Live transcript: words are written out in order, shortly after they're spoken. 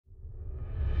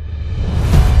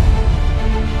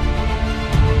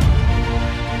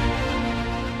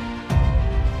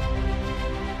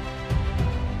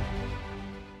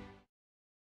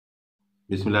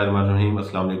बिस्मिल्लाहिर्रहमानिर्रहीम।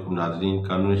 अस्सलाम वालेकुम नाज़रीन।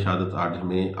 कानूनी शहादत आर्डर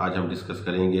में आज हम डिस्कस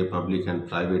करेंगे पब्लिक एंड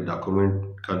प्राइवेट डॉक्यूमेंट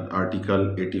का आर्टिकल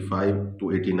 85 टू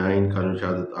 89 कानूनी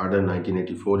शहादत आर्डर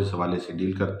 1984 इस हवाले से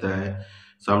डील करता है।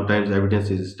 Sometimes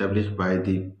evidence is established by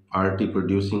the party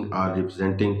producing are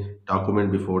representing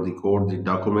document before the court. The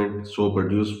document so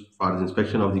produced for the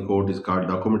inspection of the court is called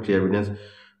documentary evidence.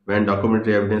 When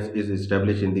documentary evidence is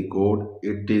established in the court,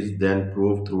 it is then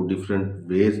proved through different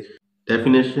ways.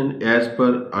 Definition: as per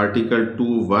Article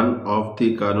 2(1) of the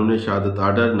Kanun Shahadat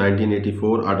Order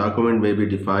 1984, a document may be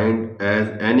defined as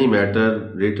any matter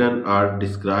written or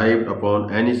described upon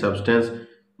any substance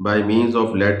by means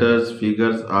of letters,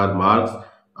 figures, or marks,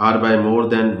 or by more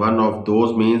than one of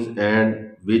those means, and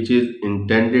which is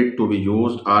intended to be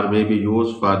used or may be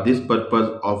used for this purpose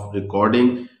of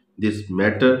recording this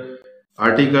matter.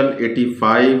 Article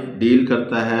 85 deal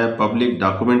करता है public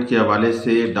document के हवाले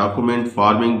से। Document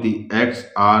forming the acts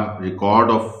are record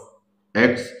of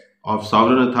acts of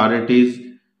sovereign authorities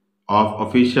of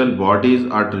official bodies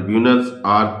or tribunals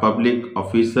or public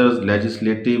officers,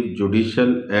 legislative,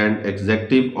 judicial and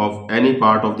executive of any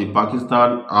part of the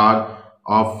Pakistan or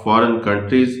of foreign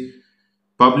countries.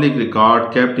 Public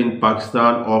record kept in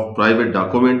Pakistan of private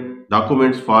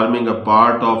documents forming a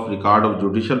part of record of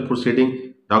judicial proceeding.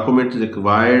 Documents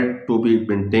required to be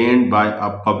maintained by a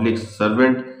public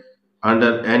servant under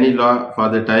any law for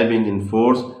the time being in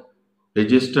force.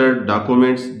 Registered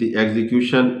documents, the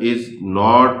execution is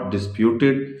not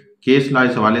disputed. Case ला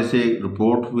इस हवाले से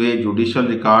report हुए। Judicial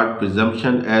record,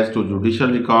 presumption as to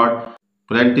judicial record,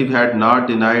 plaintiff had not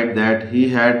denied that he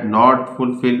had not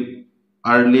fulfilled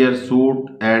earlier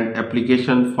suit and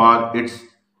application for its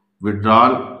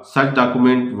withdrawal. Such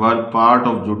documents were part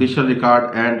of judicial record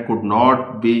and could not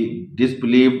be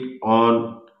disbelieved on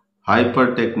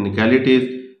hyper-technicalities.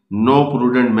 No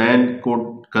prudent man could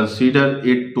consider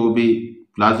it to be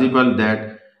plausible that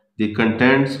the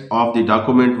contents of the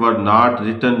document were not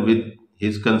written with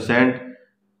his consent.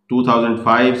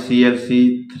 2005 CLC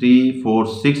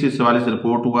 346 इस हवाले से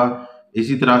report हुआ।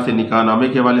 इसी तरह से निकाहनामे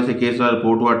के हवाले से केस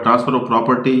रिपोर्ट हुआ। Transfer of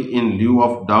property in lieu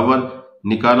of Dawar,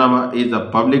 निकाहनामा is a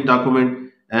public document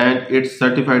and its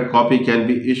certified copy can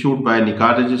be issued by Nikah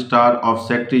Registrar of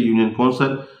Secretary Union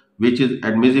Council, which is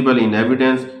admissible in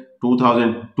evidence.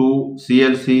 2002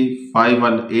 CLC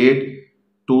 518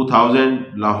 2000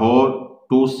 Lahore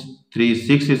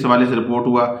 236 इस हवाले से report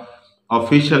हुआ।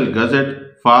 Official gazette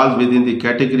falls within the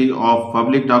category of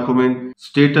public document,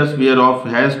 status whereof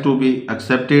has to be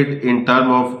accepted in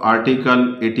term of Article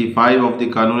 85 of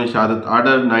the Kanun Shahadat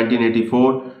Order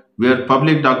 1984, where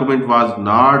public document was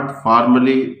not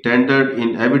formally tendered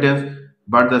in evidence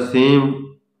but the same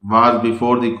was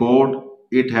before the court.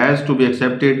 It has to be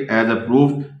accepted as a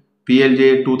proof. PLJ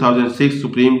 2006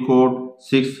 Supreme Court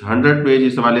 600 page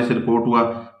इस हवाले से report हुआ।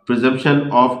 Presumption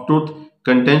of truth,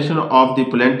 contention of the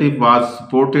plaintiff was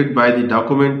supported by the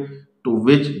document to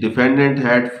which defendant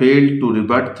had failed to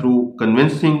rebut through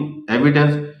convincing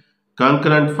evidence.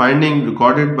 Concurrent finding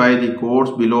recorded by the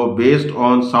courts below based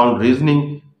on sound reasoning.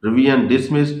 Revision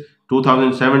dismissed.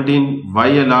 2017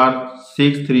 YLR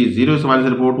 630 इस हवाले से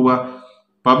report हुआ।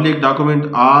 Public document,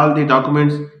 all the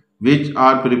documents which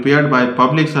are prepared by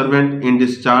public servant in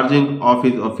discharging of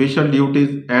his official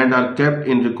duties and are kept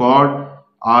in record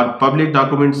are public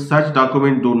documents. Such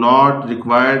documents do not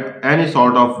require any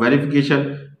sort of verification.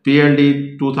 PLD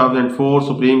 2004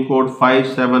 Supreme Court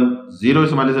 570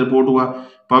 इस हवाले से report हुआ।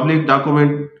 Public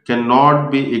document cannot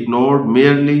be ignored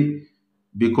merely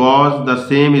because the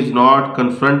same is not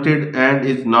confronted and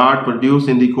is not produced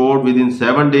in the court within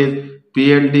 7 days.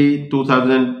 PLD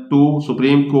 2002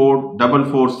 Supreme Court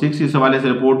 446 इस हवाले से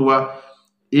report हुआ।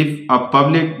 If a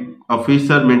public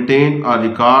officer maintained a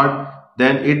record,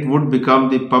 then it would become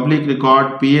the public record.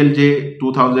 PLJ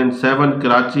 2007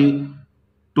 Karachi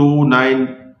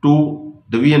 292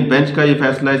 division bench का ये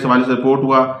फैसला इस हवाले से रिपोर्ट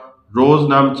हुआ।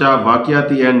 रोजनामचा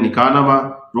वाकयाती and निकाहनामा,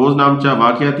 रोजनामचा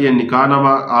वाकयाती and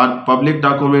निकाहनामा are public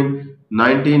document.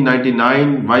 1999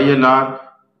 YLR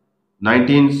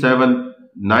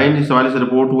 1979 इस हवाले से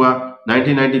रिपोर्ट हुआ।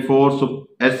 1994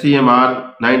 SCMR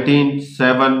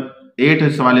 1978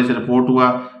 इस हवाले से रिपोर्ट हुआ।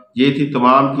 ये थी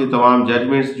तमाम की तमाम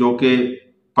जजमेंट्स जो कि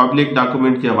पब्लिक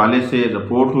डॉक्यूमेंट के हवाले से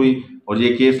रिपोर्ट हुई और ये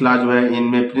केस ला जो है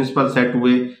इनमें प्रिंसिपल सेट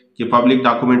हुए कि पब्लिक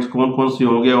डॉक्यूमेंट्स कौन कौन से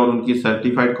होंगे और उनकी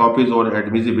सर्टिफाइड कॉपीज और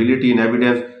एडमिसिबिलिटी इन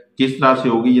एविडेंस किस तरह से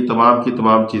होगी। ये तमाम की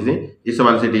तमाम चीज़ें इस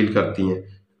हवाले से डील करती हैं।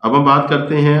 अब हम बात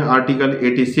करते हैं आर्टिकल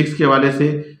 86 के हवाले से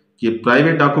कि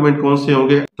प्राइवेट डॉक्यूमेंट कौन से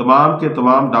होंगे। तमाम के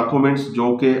तमाम डॉक्यूमेंट्स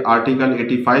जो कि आर्टिकल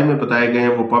 85 में बताए गए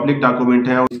हैं वो पब्लिक डॉक्यूमेंट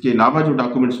हैं और इसके अलावा जो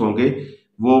डॉक्यूमेंट्स होंगे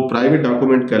वो प्राइवेट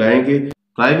डॉक्यूमेंट कहलाएंगे।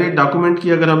 प्राइवेट डॉक्यूमेंट की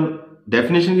अगर हम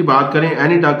डेफिनेशन की बात करें,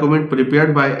 any document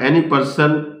prepared by any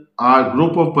person और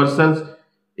group of persons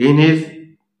in his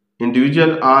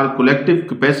individual or collective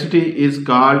capacity is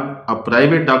called a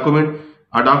private document.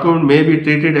 A document may be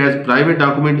treated as private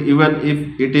document even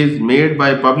if it is made by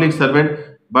public servant,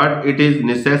 but it is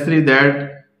necessary that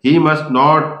he must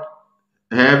not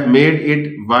have made it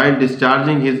while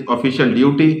discharging his official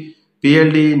duty.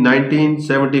 PLD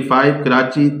 1975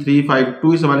 Karachi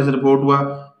 352 इस हवाले से report हुआ.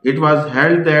 It was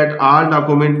held that all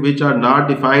documents which are not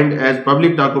defined as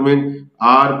public document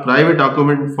are private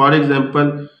document. For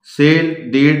example, sale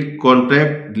deed,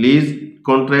 contract, lease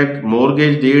contract,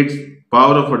 mortgage deeds,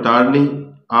 power of attorney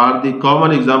are the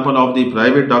common example of the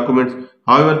private documents.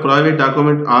 However, private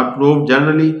documents are proved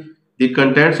generally. The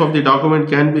contents of the document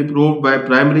can be proved by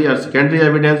primary or secondary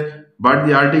evidence, but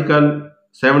the Article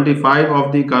 75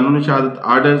 of the Qanun Shahadat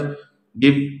orders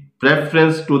give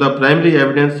preference to the primary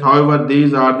evidence. However,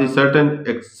 these are the certain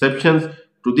exceptions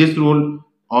to this rule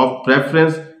of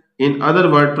preference. In other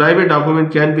words, private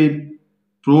document can be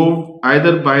proved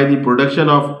either by the production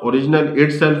of original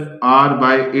itself or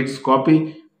by its copy,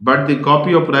 but the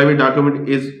copy of private document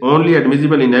is only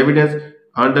admissible in evidence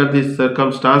under the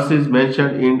circumstances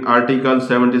mentioned in Article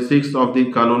 76 of the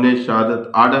Qanun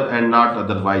Shahadat order and not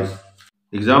otherwise.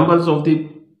 Examples of the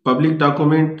public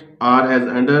document are as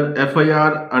under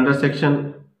FIR under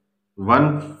section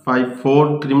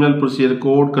 154 Criminal Procedure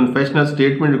Code, confessional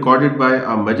statement recorded by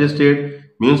a magistrate,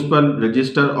 municipal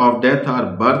register of death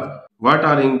or birth. What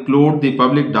are include the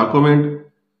public document?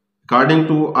 According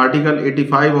to Article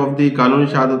 85 of the Qanun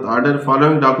Shahadat order,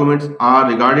 following documents are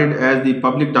regarded as the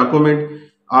public document.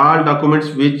 All documents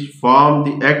which form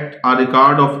the act or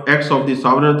record of acts of the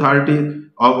sovereign authority,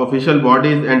 of official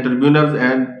bodies and tribunals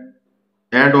and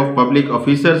of public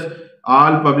officers,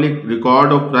 all public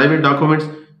record of private documents,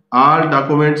 all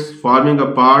documents forming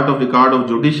a part of record of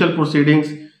judicial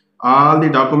proceedings, all the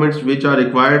documents which are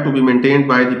required to be maintained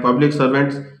by the public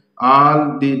servants,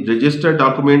 all the registered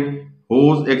document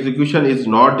whose execution is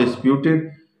not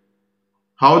disputed.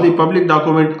 How the public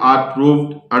documents are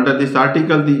proved under this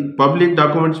article? The public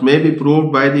documents may be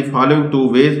proved by the following two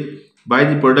ways: by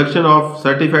the production of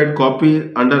certified copy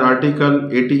under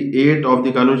Article 88 of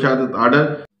the Qanun Shahadat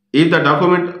order, if the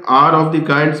documents are of the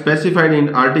kind specified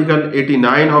in Article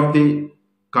 89 of the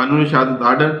Qanun Shahadat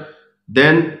order,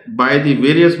 then by the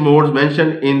various modes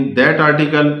mentioned in that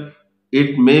article,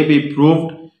 it may be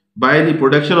proved by the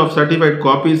production of certified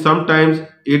copies. Sometimes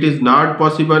it is not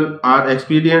possible or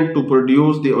expedient to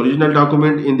produce the original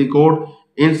document in the court.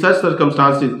 In such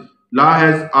circumstances, law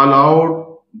has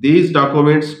allowed these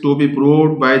documents to be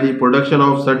proved by the production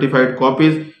of certified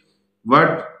copies.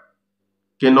 What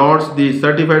cannot the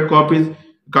certified copies?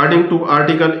 According to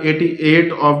Article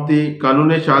 88 of the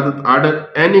Qanun Shahadat order,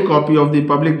 any copy of the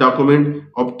public document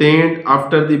obtained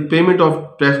after the payment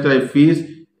of prescribed fees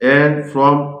and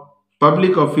from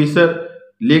public officer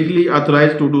legally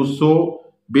authorized to do so,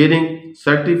 bearing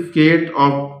certificate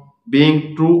of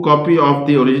being true copy of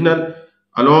the original,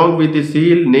 along with the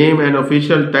seal, name and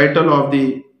official title of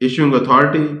the issuing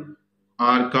authority,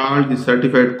 are called the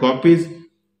certified copies.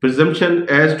 Presumption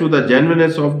as to the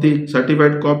genuineness of the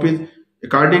certified copies.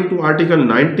 According to Article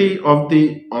 90 of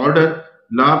the order,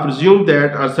 law presumes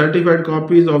that a certified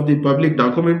copies of the public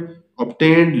document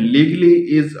obtained legally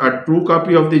is a true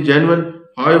copy of the genuine.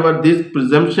 However, this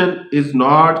presumption is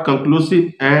not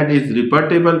conclusive and is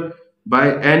rebuttable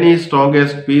by any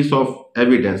strongest piece of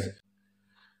evidence.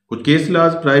 कुछ case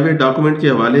laws private document के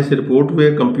हवाले से report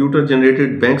हुए. Computer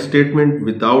generated bank statement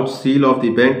without seal of the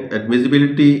bank,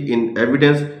 admissibility in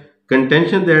evidence,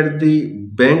 contention that the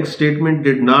bank statement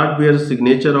did not bear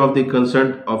signature of the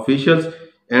concerned officials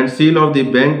and seal of the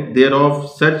bank thereof.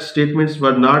 Such statements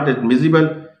were not admissible.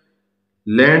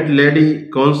 Landlady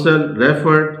counsel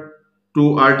referred to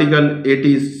Article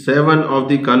 87 of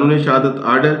the Qanun Shahadat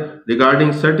order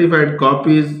regarding certified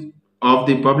copies of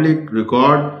the public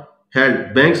record,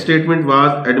 held bank statement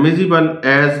was admissible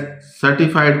as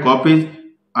certified copies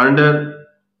under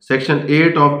Section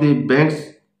 8 of the Banks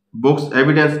Books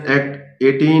Evidence Act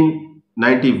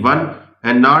 1891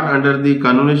 and not under the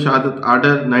Qanun Shahadat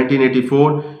Order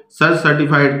 1984. Such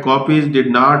certified copies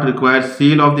did not require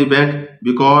seal of the bank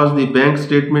because the bank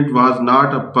statement was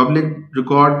not a public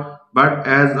record but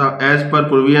as per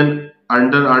provision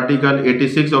under Article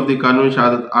 86 of the Qanun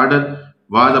Shahadat Order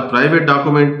was a private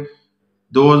document.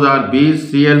 Those are B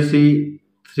CLC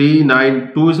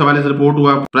 392 इस हवाले से report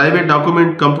हुआ. Private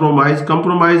document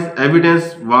compromise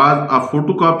evidence was a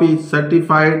photocopy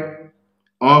certified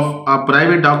of a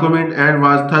private document and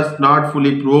was thus not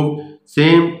fully proved.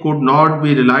 Same could not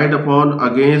be relied upon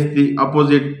against the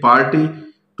opposite party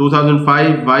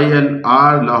 2005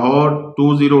 YLR Lahore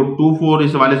 2024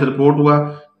 इस हवाले से report हुआ।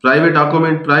 Private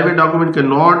document can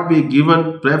not be given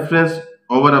preference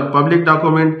over a public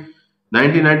document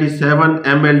 1997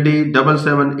 MLD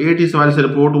 778 इस हवाले से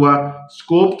report हुआ।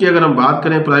 Scope की अगर हम बात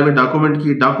करें प्राइवेट डॉक्यूमेंट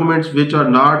की, documents which are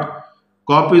not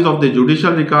copies of the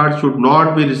judicial record should not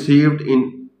be received in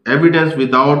evidence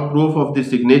without proof of the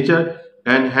signature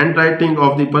and handwriting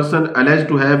of the person alleged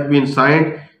to have been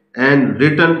signed and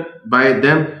written by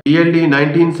them. PLD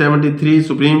 1973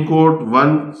 Supreme Court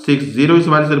 160 इस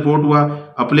हवाले से report हुआ।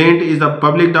 A plaint is a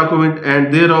public document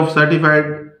and thereof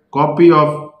certified copy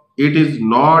of it is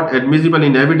not admissible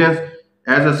in evidence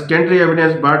as a secondary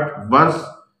evidence, but once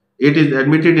it is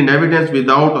admitted in evidence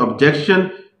without objection,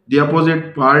 the opposite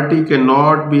party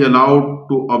cannot be allowed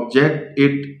to object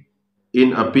it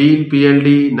in appeal. PLD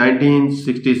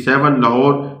 1967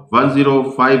 Lahore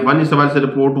 1051 इस हवाले से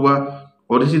report हुआ।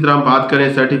 और इसी तरह हम बात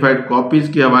करें सर्टिफाइड कॉपीज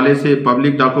के हवाले से,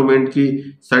 पब्लिक डॉक्यूमेंट की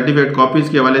सर्टिफाइड कॉपीज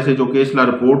के हवाले से जो केस ला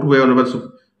रिपोर्ट हुए और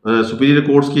सुपीरियर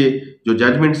कोर्ट्स के जो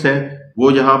जजमेंट्स हैं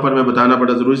वो यहाँ पर मैं बताना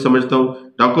बड़ा जरूरी समझता हूँ।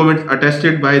 Documents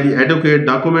attested by the advocate,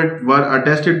 document were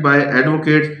attested bye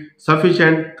advocates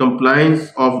sufficient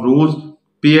compliance of rules.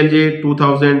 PLJ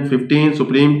 2015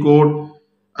 supreme court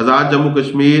आजाद जम्मू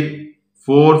कश्मीर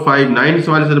 459 इस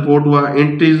हवाले से रिपोर्ट हुआ।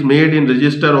 Entries made in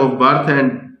register of birth and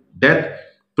death,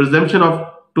 presumption of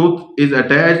truth is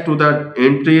attached to the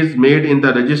entries made in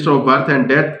the register of birth and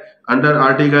death under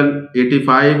Article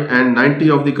 85 and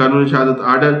 90 of the Kanun Shahadat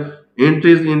Order.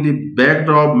 Entries in the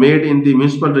backdrop made in the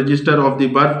municipal register of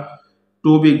the birth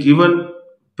to be given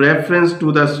preference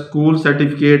to the school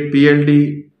certificate. PLD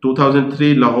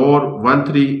 2003 Lahore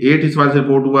 138 इस हवाले से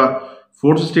report हुआ।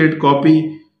 Photostat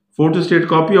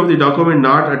copy of the document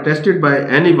not attested by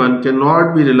anyone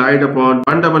cannot be relied upon.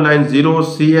 1990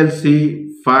 CLC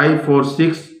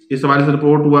 546 इस हवाले से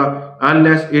report हुआ।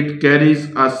 Unless it carries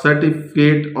a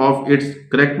certificate of its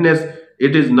correctness,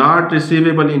 it is not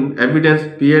receivable in evidence.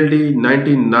 PLD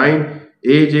 99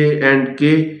 AJ and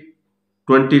K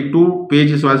 22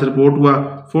 page इस हवाले से report हुआ।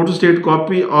 Photostat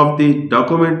copy of the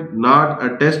document not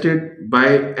attested bye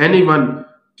anyone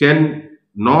can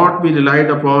not be relied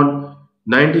upon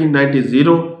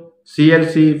 1990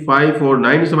 CLC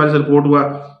 549 इस हवाले से report हुआ।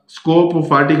 Scope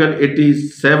of article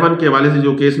 87 के हवाले से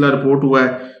जो केस ला रिपोर्ट हुआ है,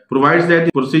 provides that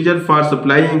the procedure for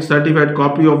supplying certified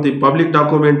copy of the public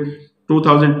document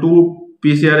 2002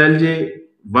 PCRLJ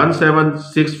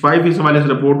 1765 इस हवाले से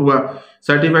रिपोर्ट हुआ।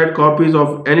 Certified copies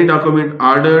of any document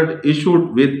ordered issued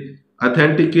with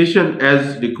authentication as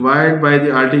required by the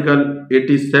Article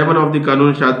 87 of the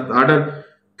Kanun Shahadat Order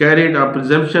carried a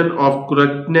presumption of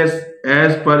correctness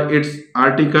as per its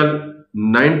Article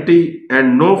 90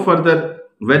 and no further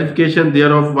verification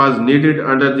thereof was needed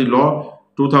under the law.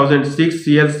 2006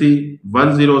 CLC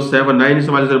 1079 इस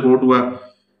हवाले से report हुआ।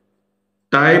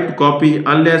 Typed copy,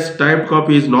 unless typed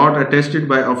copy is not attested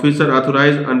by officer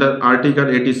authorized under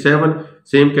Article 87,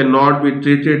 same cannot be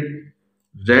treated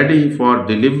ready for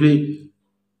delivery.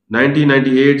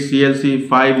 1998 CLC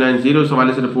 590 इस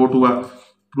हवाले से report हुआ।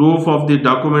 Proof of the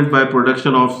document by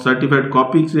production of certified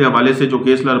copy के हवाले से जो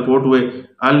case ला report हुए,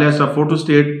 unless a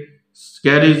photostat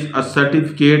carries a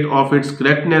certificate of its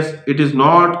correctness, it is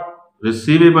not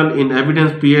receivable in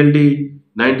evidence. PLD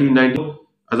 1990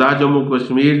 आजाद जम्मू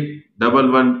कश्मीर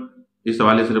 11 इस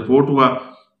हवाले से रिपोर्ट हुआ।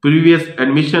 Previous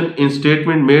admission in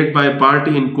statement made by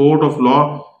party in court of law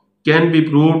can be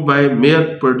proved by mere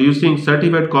producing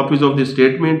certified copies of the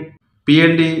statement.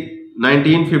 PLD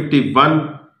 1951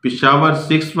 Peshawar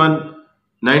 61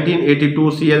 1982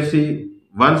 CLC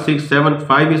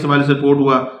 1675 इस हवाले से report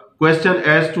हुआ। Question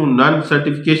as to non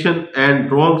certification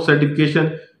and wrong certification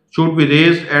should be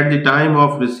raised at the time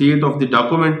of receipt of the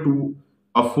document to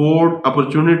afford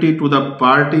opportunity to the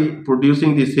party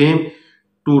producing the same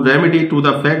to remedy to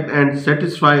the fact and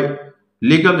satisfy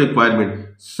legal requirement.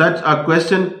 Such a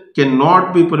question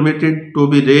cannot be permitted to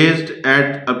be raised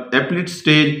at appellate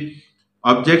stage.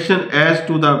 Objection as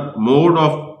to the mode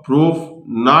of proof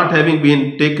not having been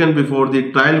taken before the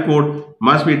trial court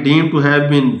must be deemed to have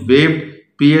been waived.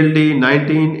 PLD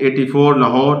 1984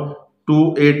 Lahore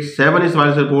 287 इस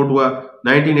हवाले से report हुआ।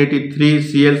 1983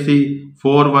 CLC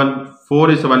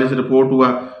 414 इस हवाले से report हुआ।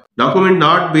 Document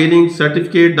not bearing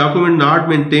certificate, document not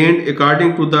maintained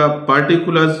according to the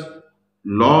particulars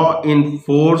law in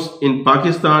force in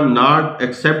Pakistan not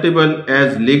acceptable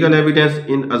as legal evidence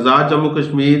in Azad Jammu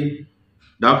Kashmir.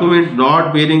 Document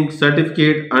not bearing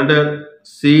certificate under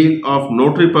seal of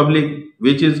notary public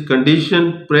which is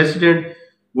condition precedent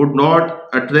would not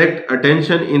attract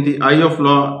attention in the eye of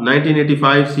law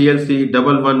 1985 CLC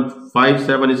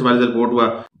 1157 इस वाले से report हुआ।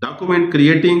 Document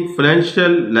creating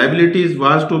financial liabilities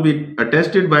was to be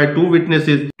attested by two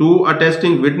witnesses. Two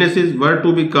attesting witnesses were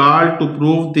to be called to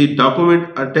prove the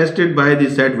document attested by the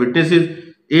said witnesses.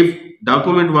 If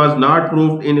document was not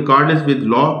proved in accordance with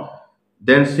law,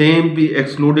 then same be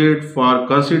excluded for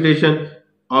consideration.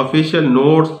 Official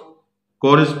notes,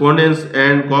 correspondence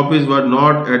and copies were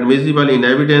not admissible in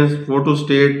evidence.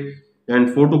 Photostat and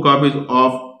photocopies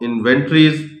of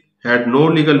inventories had no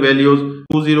legal values.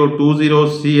 2020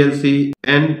 CLC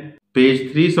N page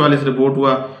 3 से हवाले से report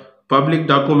हुआ। Public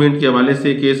document के हवाले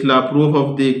से case La proof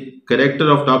of the character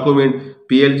of document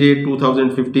PLJ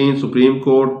 2015 supreme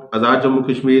court आज़ाद जम्मू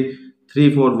कश्मीर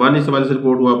 341 इस हवाले से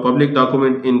रिपोर्ट हुआ। Public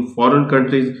document in foreign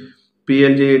countries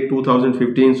PLJ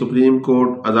 2015 supreme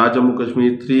court आज़ाद जम्मू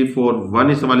कश्मीर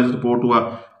 341 इस हवाले से रिपोर्ट हुआ।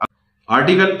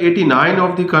 Article 89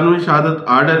 of the Kanun Shahadat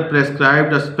Order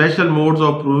prescribed a special modes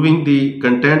of proving the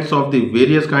contents of the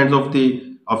various kinds of the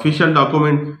official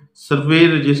document. Survey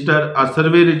register, a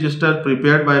survey register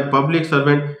prepared by a public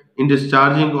servant in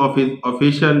discharging of his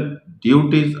official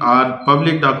duties are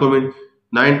public document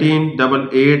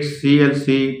 1988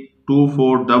 CLC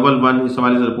 2411 इस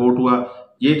हवाले से report हुआ।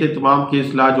 ये थे तमाम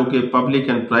case ला जो कि public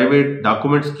and private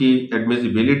documents की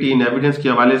एडमिसिबिलिटी इन एविडेंस के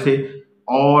हवाले से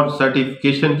और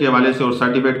सर्टिफिकेशन के हवाले से और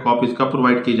सर्टिफिकेट कॉपीज कब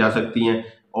प्रोवाइड की जा सकती हैं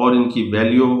और इनकी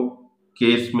वैल्यू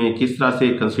केस में किस तरह से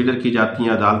कंसीडर की जाती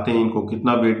हैं, अदालतें इनको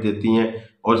कितना वेट देती हैं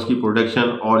और इसकी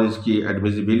प्रोडक्शन और इसकी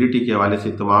एडमिसिबिलिटी के हवाले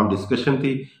से तमाम डिस्कशन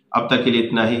थी। अब तक के लिए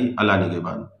इतना ही। अल्लाह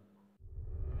निगहबान।